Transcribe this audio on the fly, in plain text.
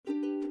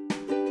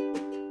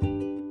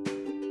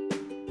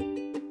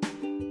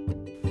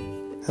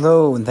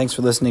Hello, and thanks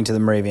for listening to the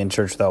Moravian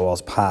Church Without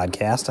Walls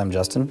podcast. I'm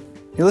Justin.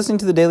 You're listening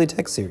to the Daily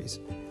Text Series.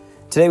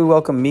 Today we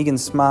welcome Megan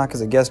Smock as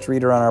a guest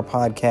reader on our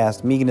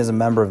podcast. Megan is a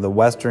member of the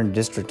Western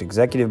District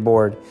Executive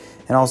Board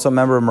and also a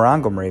member of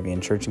Morongo Moravian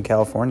Church in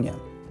California.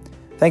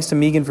 Thanks to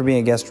Megan for being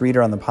a guest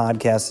reader on the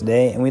podcast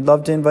today, and we'd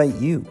love to invite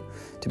you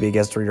to be a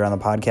guest reader on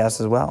the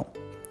podcast as well.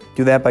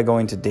 Do that by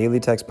going to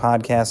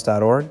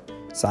dailytextpodcast.org,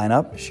 sign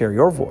up, share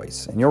your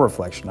voice and your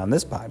reflection on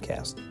this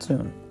podcast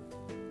soon.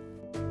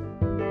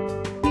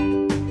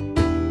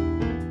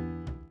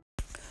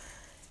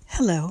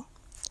 Hello.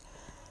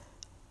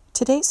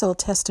 Today's Old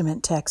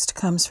Testament text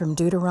comes from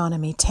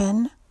Deuteronomy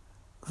 10,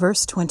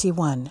 verse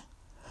 21.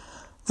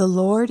 The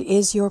Lord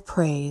is your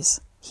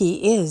praise.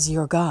 He is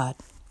your God.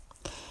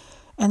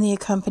 And the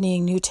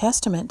accompanying New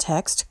Testament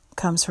text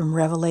comes from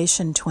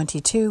Revelation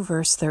 22,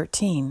 verse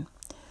 13.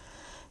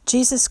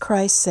 Jesus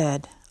Christ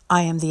said,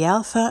 I am the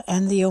Alpha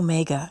and the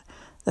Omega,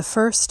 the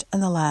first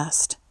and the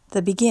last,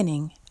 the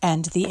beginning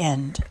and the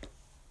end.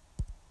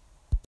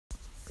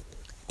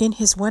 In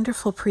his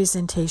wonderful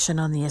presentation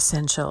on the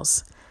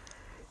essentials,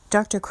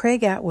 Dr.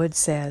 Craig Atwood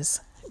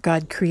says,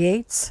 God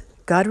creates,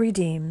 God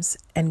redeems,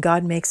 and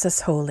God makes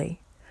us holy.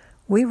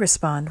 We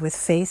respond with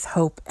faith,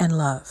 hope, and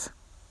love.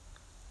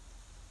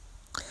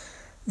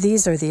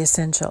 These are the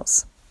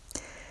essentials.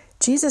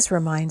 Jesus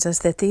reminds us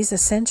that these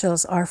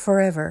essentials are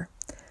forever,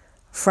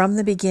 from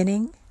the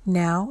beginning,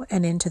 now,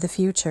 and into the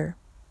future.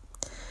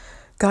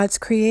 God's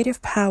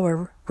creative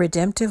power,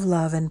 redemptive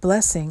love, and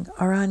blessing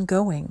are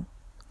ongoing.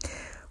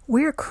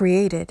 We are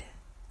created,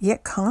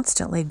 yet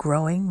constantly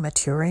growing,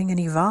 maturing, and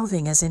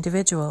evolving as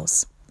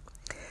individuals.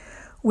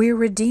 We are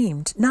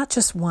redeemed, not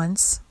just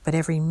once, but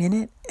every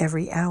minute,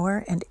 every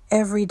hour, and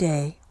every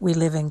day we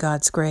live in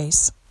God's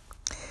grace.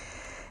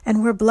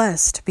 And we're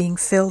blessed, being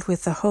filled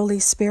with the Holy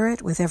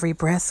Spirit with every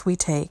breath we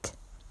take.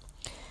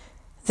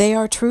 They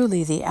are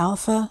truly the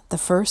Alpha, the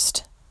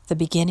first, the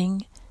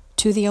beginning,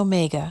 to the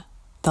Omega,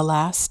 the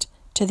last,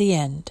 to the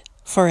end,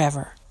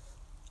 forever.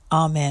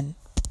 Amen.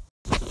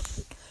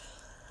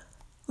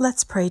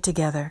 Let's pray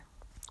together.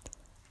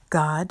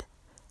 God,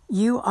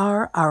 you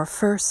are our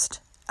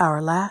first,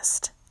 our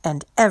last,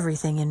 and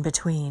everything in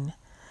between.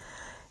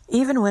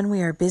 Even when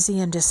we are busy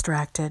and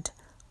distracted,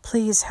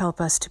 please help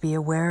us to be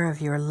aware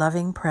of your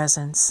loving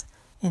presence.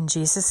 In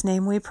Jesus'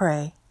 name we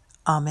pray.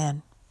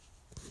 Amen.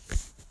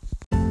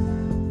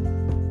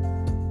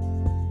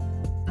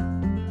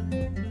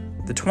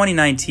 The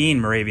 2019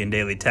 Moravian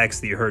Daily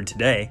Text that you heard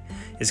today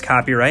is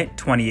copyright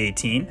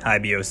 2018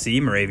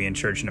 IBOC Moravian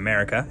Church in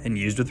America and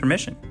used with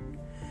permission.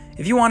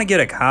 If you want to get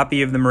a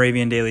copy of the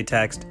Moravian Daily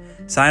Text,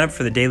 sign up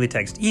for the Daily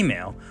Text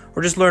email,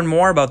 or just learn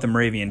more about the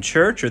Moravian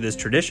Church or this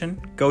tradition,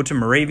 go to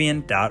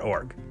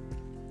moravian.org.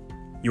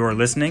 You are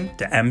listening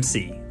to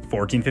MC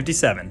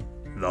 1457,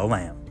 The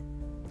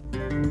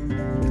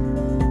Lamb.